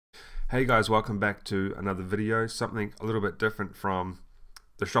Hey guys, welcome back to another video, something a little bit different from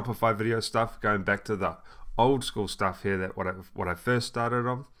the Shopify video stuff, going back to the old school stuff here, that what I first started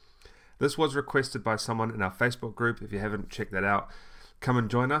on. This was requested by someone in our Facebook group. If you haven't checked that out, come and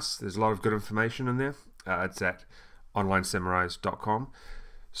join us. There's a lot of good information in there. It's at onlinesamurais.com.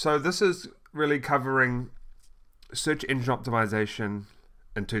 So this is really covering search engine optimization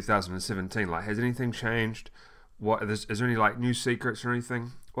in 2017. Like, has anything changed? Is there any like new secrets or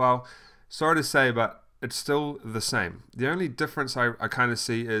anything? Well, sorry to say, but it's still the same. The only difference I kind of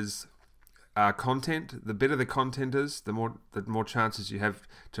see is content. The better the content is, the more chances you have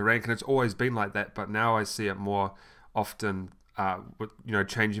to rank, and it's always been like that. But now I see it more often. With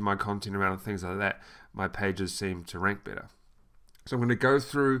changing my content around and things like that, my pages seem to rank better. So I'm going to go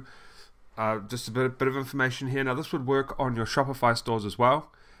through just a bit of information here. Now this would work on your Shopify stores as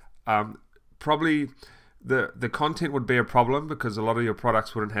well. Probably the content would be a problem because a lot of your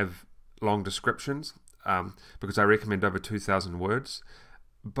products wouldn't have long descriptions, because I recommend over 2,000 words.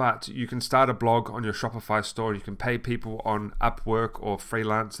 But you can start a blog on your Shopify store. You can pay people on Upwork or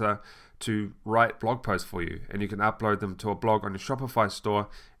Freelancer to write blog posts for you, and you can upload them to a blog on your Shopify store,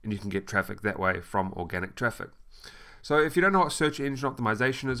 and you can get traffic that way from organic traffic. So if you don't know what search engine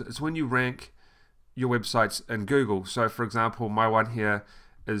optimization is, it's when you rank your websites in Google. So for example, my one here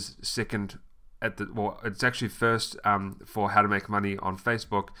is second it's actually first for how to make money on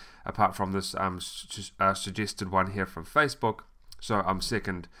Facebook, apart from this suggested one here from Facebook. So I'm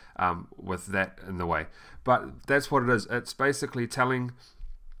second with that in the way. But that's what it is. It's basically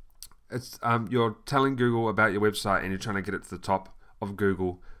you're telling Google about your website, and you're trying to get it to the top of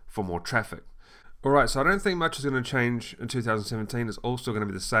Google for more traffic. Alright, so I don't think much is going to change in 2017. It's all still going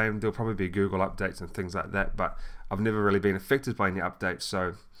to be the same. There'll probably be Google updates and things like that, but I've never really been affected by any updates,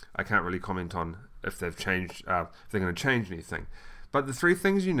 so I can't really comment on if they've changed, if they're going to change anything. But the three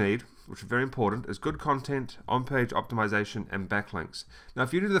things you need, which are very important, is good content, on-page optimization, and backlinks. Now,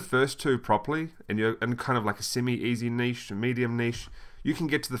 if you do the first two properly, and you're in kind of like a semi-easy niche, a medium niche, you can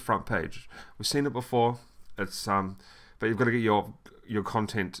get to the front page. We've seen it before. It's but you've got to get your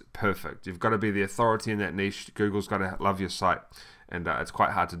content perfect. You've got to be the authority in that niche. Google's got to love your site, and it's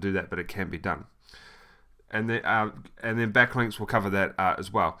quite hard to do that, but it can be done. And then backlinks will cover that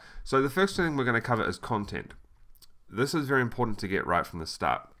as well. So the first thing we're going to cover is content. This is very important to get right from the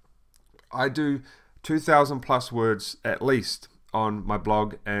start. I do 2,000 plus words at least on my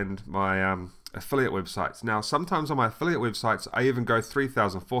blog and my affiliate websites. Now, sometimes on my affiliate websites, I even go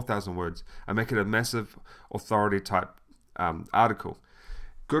 3,000, 4,000 words. I make it a massive authority type article.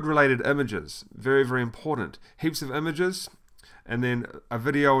 Good related images, very, very important. Heaps of images, and then a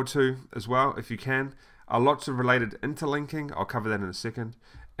video or two as well, if you can. Lots of related interlinking. I'll cover that in a second.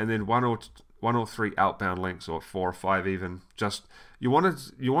 And then one or three outbound links, or 4 or 5 even. Just you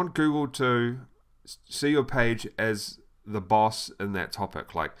want Google to see your page as the boss in that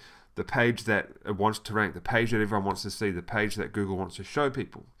topic, like the page that it wants to rank, the page that everyone wants to see, the page that Google wants to show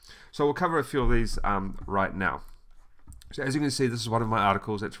people. So we'll cover a few of these right now. So as you can see, this is one of my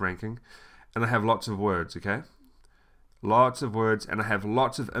articles that's ranking, and I have lots of words, okay? Lots of words, and I have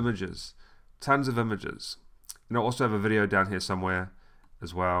lots of images, tons of images. And I also have a video down here somewhere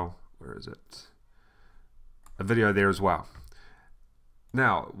as well. Where is it? A video there as well.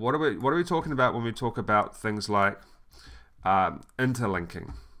 Now, what are we talking about when we talk about things like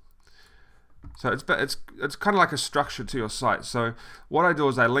interlinking? So it's kind of like a structure to your site. So what I do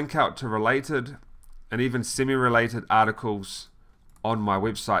is I link out to related and even semi-related articles on my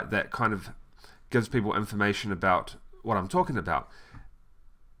website that kind of gives people information about what I'm talking about.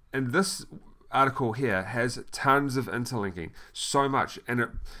 And this article here has tons of interlinking, so much, and it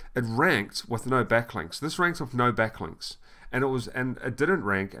ranked with no backlinks. This ranks with no backlinks, and it didn't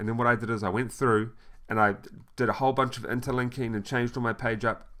rank. And then what I did is I went through and I did a whole bunch of interlinking and changed all my page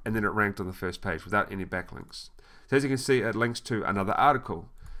up, and then it ranked on the first page without any backlinks. So as you can see, it links to another article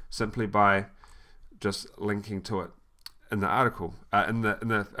simply by just linking to it in the article, in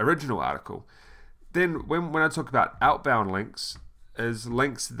the original article. Then when I talk about outbound links, is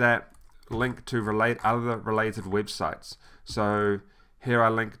links that link to other related websites. So here I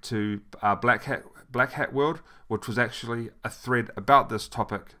link to Black Hat World, which was actually a thread about this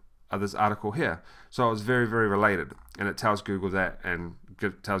topic of this article here. So it was very, very related, and it tells Google that, and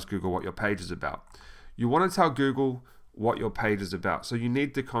tells Google what your page is about. You want to tell Google what your page is about. So you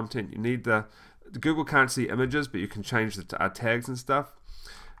need the content, you need Google can't see images, but you can change the tags and stuff.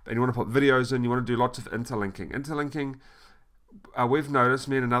 And you want to put videos in, you want to do lots of interlinking. Interlinking, we've noticed,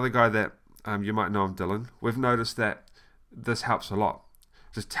 me and another guy that you might know him, Dylan, we've noticed that this helps a lot.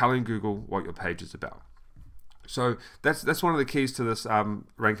 Just telling Google what your page is about. So that's one of the keys to this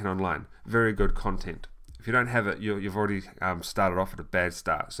ranking online. Very good content. If you don't have it, you've already started off at a bad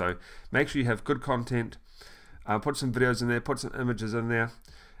start. So make sure you have good content. Put some videos in there, put some images in there,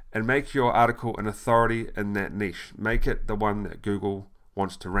 and make your article an authority in that niche. Make it the one that Google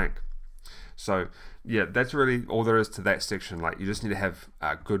wants to rank. So yeah, that's really all there is to that section. Like, you just need to have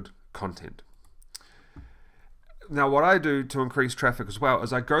good content. Now what I do to increase traffic as well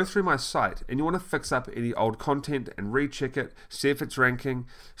is I go through my site, and you want to fix up any old content and recheck it, see if it's ranking,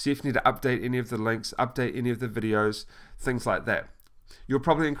 see if you need to update any of the links, update any of the videos, things like that. You'll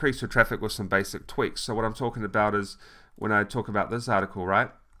probably increase your traffic with some basic tweaks. So what I'm talking about is, when I talk about this article,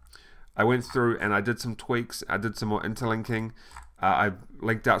 right, I went through and I did some tweaks, I did some more interlinking, I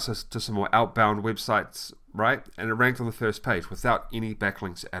linked out to some more outbound websites, right, and it ranked on the first page without any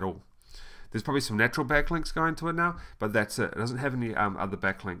backlinks at all. There's probably some natural backlinks going to it now, but that's it. It doesn't have any other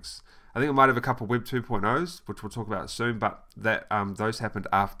backlinks. I think it might have a couple Web 2.0s, which we'll talk about soon, but that those happened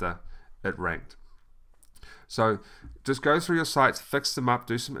after it ranked. So just go through your sites, fix them up,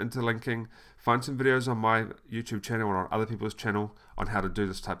 do some interlinking, find some videos on my YouTube channel or on other people's channel on how to do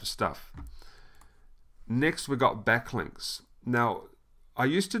this type of stuff. Next, we got backlinks. Now, I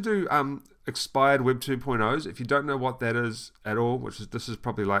used to do expired Web 2.0s. If you don't know what that is at all, this is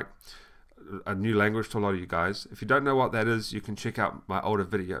probably like a new language to a lot of you guys. If you don't know what that is, you can check out my older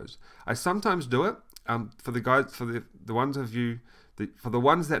videos. I sometimes do it for the guys, for the ones of you, for the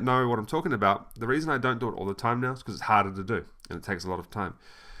ones that know what I'm talking about. The reason I don't do it all the time now is because it's harder to do and it takes a lot of time.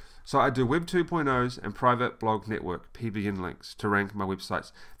 So I do Web 2.0s and private blog network PBN links to rank my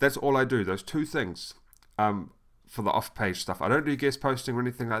websites. That's all I do, those two things for the off-page stuff. I don't do guest posting or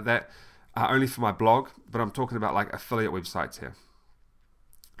anything like that, only for my blog, but I'm talking about like affiliate websites here.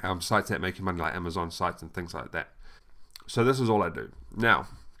 Sites that make you money, like Amazon sites and things like that. So this is all I do. Now,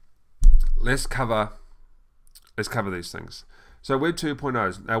 let's cover these things. So Web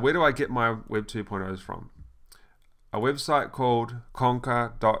 2.0s. Now, where do I get my Web 2.0s from? A website called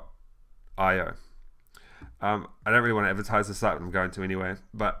conquer.io. I don't really want to advertise the site, but I'm going to anyway.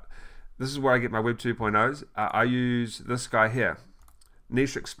 But this is where I get my Web 2.0s. I use this guy here,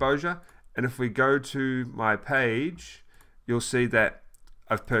 Niche Exposure. And if we go to my page, you'll see that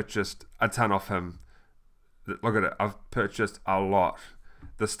I've purchased a ton off him. Look at it. I've purchased a lot.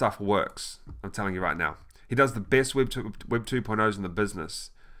 This stuff works. I'm telling you right now. He does the best Web 2.0s in the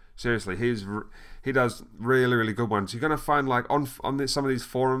business. Seriously, he does really, really good ones. You're going to find, like, on some of these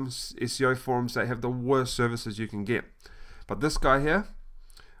forums, SEO forums, they have the worst services you can get. But this guy here,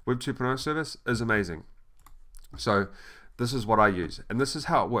 Web 2.0 service, is amazing. So this is what I use, and this is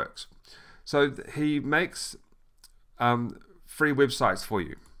how it works. So he makes free websites for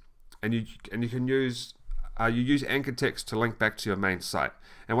you, and you can use you use anchor text to link back to your main site.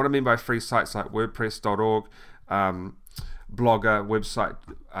 And what I mean by free sites, like WordPress.org, Blogger, website,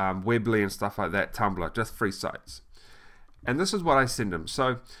 Weebly and stuff like that, Tumblr, just free sites. And this is what I send them.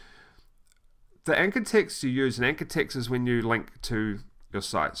 So the anchor text you use, and anchor text is when you link to your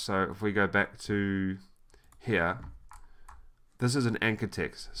site. So if we go back to here, this is an anchor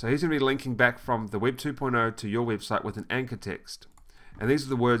text. So he's going to be linking back from the Web 2.0 to your website with an anchor text. And these are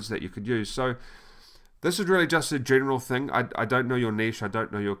the words that you could use. So this is really just a general thing. I don't know your niche. I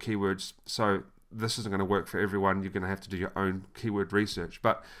don't know your keywords. So this isn't going to work for everyone. You're going to have to do your own keyword research.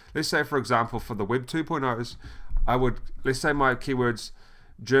 But let's say, for example, for the Web 2.0s, let's say my keywords,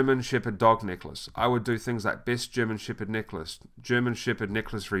 German Shepherd dog necklace. I would do things like best German Shepherd necklace, German Shepherd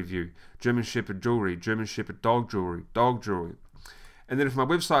necklace review, German Shepherd jewelry, German Shepherd dog jewelry, dog jewelry. And then if my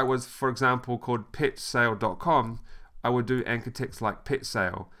website was, for example, called petsale.com, I would do anchor text like pet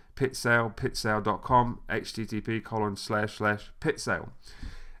sale, petsale.com, http://petsale.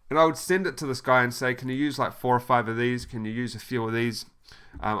 And I would send it to this guy and say, can you use like 4 or 5 of these? Can you use a few of these?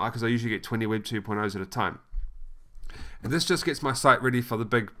 Because I usually get 20 Web 2.0s at a time. And this just gets my site ready for the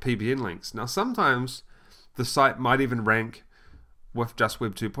big PBN links. Now, sometimes the site might even rank with just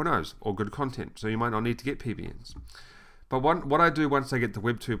Web 2.0s or good content, so you might not need to get PBNs. But what I do once I get the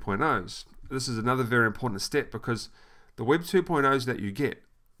Web 2.0s, this is another very important step, because the Web 2.0s that you get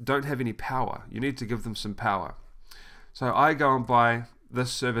don't have any power. You need to give them some power. So I go and buy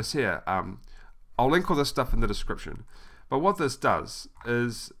this service here. I'll link all this stuff in the description. But what this does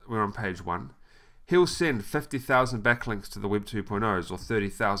is, we're on page 1, he'll send 50,000 backlinks to the Web 2.0s or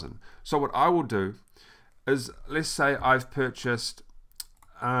 30,000. So what I will do is, let's say I've purchased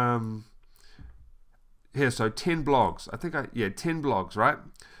here, so 10 blogs. 10 blogs, right?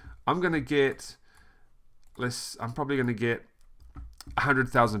 I'm going to get, I'm probably going to get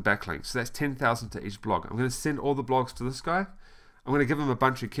 100,000 backlinks. So that's 10,000 to each blog. I'm going to send all the blogs to this guy. I'm going to give him a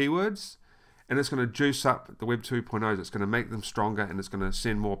bunch of keywords, and it's going to juice up the Web 2.0s. It's going to make them stronger, and it's going to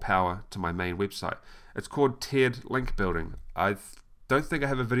send more power to my main website. It's called tiered link building. I don't think I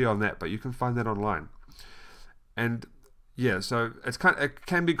have a video on that, but you can find that online. And yeah, so it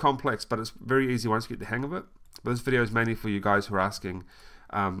can be complex, but it's very easy once you get the hang of it. But this video is mainly for you guys who are asking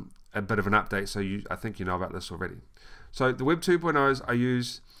a bit of an update, so I think you know about this already. So the Web 2.0s I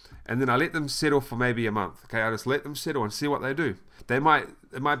use, and then I let them settle for maybe a month. Okay, I just let them settle and see what they do. It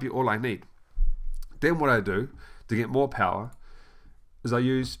might be all I need. Then what I do to get more power is I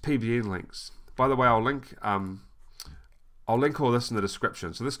use PBN links. By the way, I'll link all this in the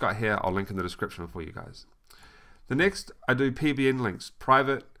description. So this guy here, I'll link in the description for you guys. The next, I do PBN links,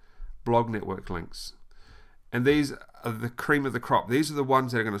 private blog network links. And these are the cream of the crop. These are the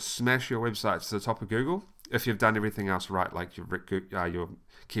ones that are going to smash your websites to the top of Google if you've done everything else right, like your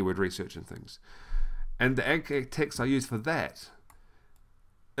keyword research and things. And the anchor text I use for that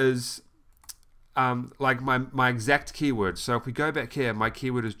is like my exact keyword. So if we go back here, my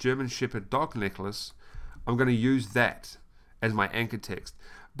keyword is German Shepherd dog necklace. I'm going to use that as my anchor text.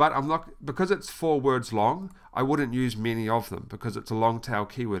 But I'm not, because it's 4 words long, I wouldn't use many of them because it's a long tail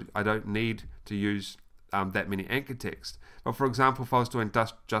keyword. I don't need to use that many anchor text. But for example, if I was doing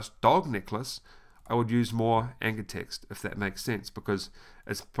just dog necklace, I would use more anchor text, if that makes sense, because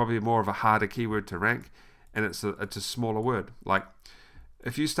it's probably more of a harder keyword to rank, and it's a smaller word. Like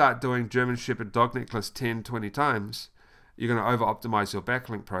if you start doing German Shepherd dog necklace 10, 20 times, you're going to over optimize your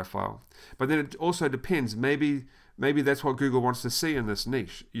backlink profile. But then it also depends. Maybe that's what Google wants to see in this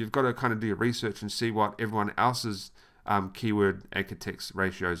niche. You've got to kind of do your research and see what everyone else's keyword anchor text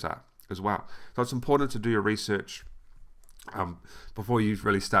ratios are as well. So it's important to do your research before you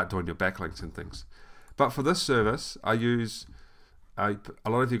really start doing your backlinks and things. But for this service, I use, a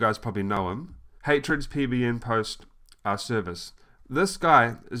lot of you guys probably know him, Hatred's PBN post service. This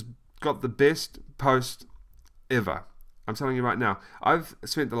guy has got the best post ever. I'm telling you right now. I've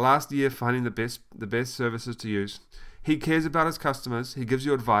spent the last year finding the best services to use. He cares about his customers, he gives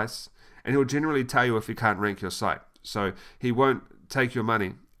you advice, and he'll generally tell you if you can't rank your site. So he won't take your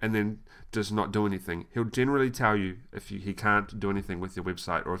money and then just not do anything. He'll generally tell you if he can't do anything with your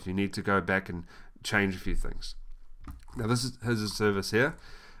website, or if you need to go back and change a few things. Now this is his service here.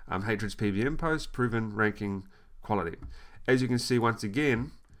 Hatred's PBN post, proven ranking quality. As you can see, once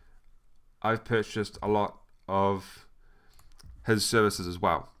again, I've purchased a lot of his services as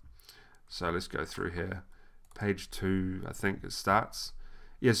well. So let's go through here. Page 2, I think it starts.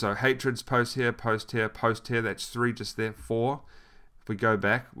 Yeah, so Hatred's post here, post here, post here. That's 3 just there. 4. If we go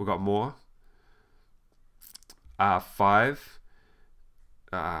back, we've got more. 5.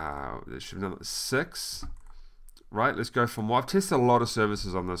 There should be another 6. Right, let's go for more. I've tested a lot of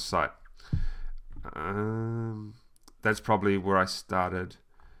services on this site. That's probably where I started.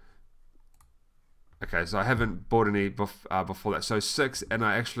 Okay, so I haven't bought any before that. So 6, and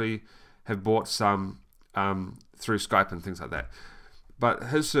I actually have bought some through Skype and things like that. But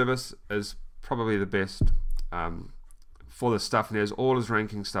his service is probably the best for this stuff, and there's all his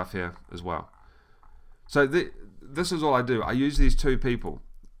ranking stuff here as well. So this is all I do. I use these 2 people.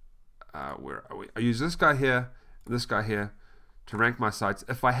 Where are we? I use this guy here, and this guy here to rank my sites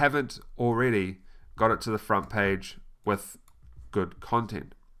if I haven't already got it to the front page with good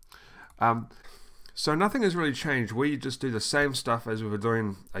content. So nothing has really changed. We just do the same stuff as we were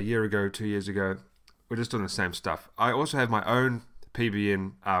doing a year ago, 2 years ago. We're just doing the same stuff. I also have my own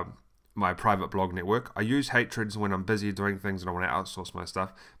PBN, my private blog network. I use Hatred's when I'm busy doing things and I want to outsource my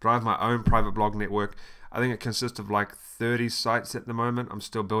stuff. But I have my own private blog network. I think it consists of like 30 sites at the moment. I'm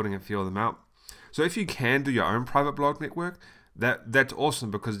still building a few of them out. So if you can do your own private blog network, that's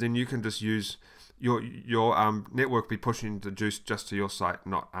awesome, because then you can just use your network be pushing the juice just to your site,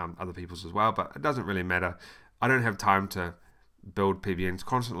 not other people's as well. But it doesn't really matter. I don't have time to build PBNs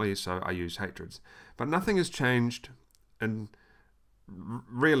constantly, so I use Hatred's. But nothing has changed, and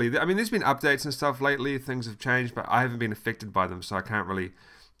really, I mean, there's been updates and stuff lately. Things have changed, but I haven't been affected by them, so I can't really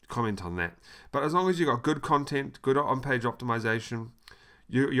comment on that. But as long as you've got good content, good on-page optimization,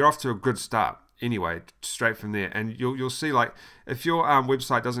 you're off to a good start anyway, straight from there. And you'll see, like, if your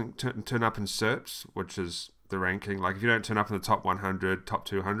website doesn't turn up in SERPs, which is the ranking, like if you don't turn up in the top 100, top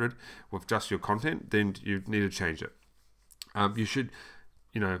 200 with just your content, then you need to change it. You should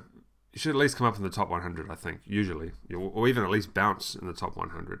at least come up in the top 100, I think, usually, or even at least bounce in the top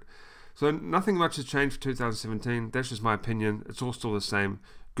 100. So nothing much has changed for 2017. That's just my opinion. It's all still the same.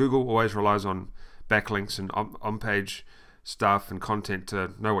 Google always relies on backlinks and on-page stuff and content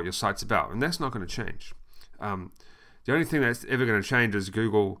to know what your site's about, and that's not going to change. The only thing that's ever going to change is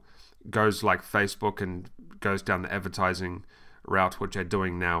Google goes like Facebook and goes down the advertising route, which they're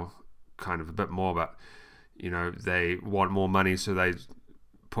doing now, kind of a bit more, but you know, they want more money, so they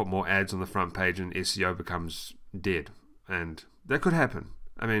put more ads on the front page and SEO becomes dead. And that could happen.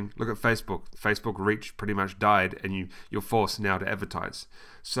 I mean, look at Facebook. Facebook reach pretty much died, and you're forced now to advertise.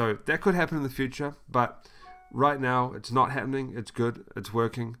 So that could happen in the future, but right now it's not happening. It's good. It's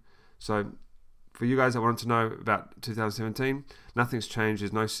working. So for you guys that wanted to know about 2017, nothing's changed.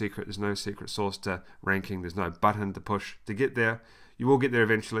 There's no secret. There's no secret sauce to ranking. There's no button to push to get there. You will get there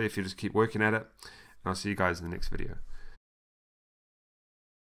eventually if you just keep working at it. And I'll see you guys in the next video.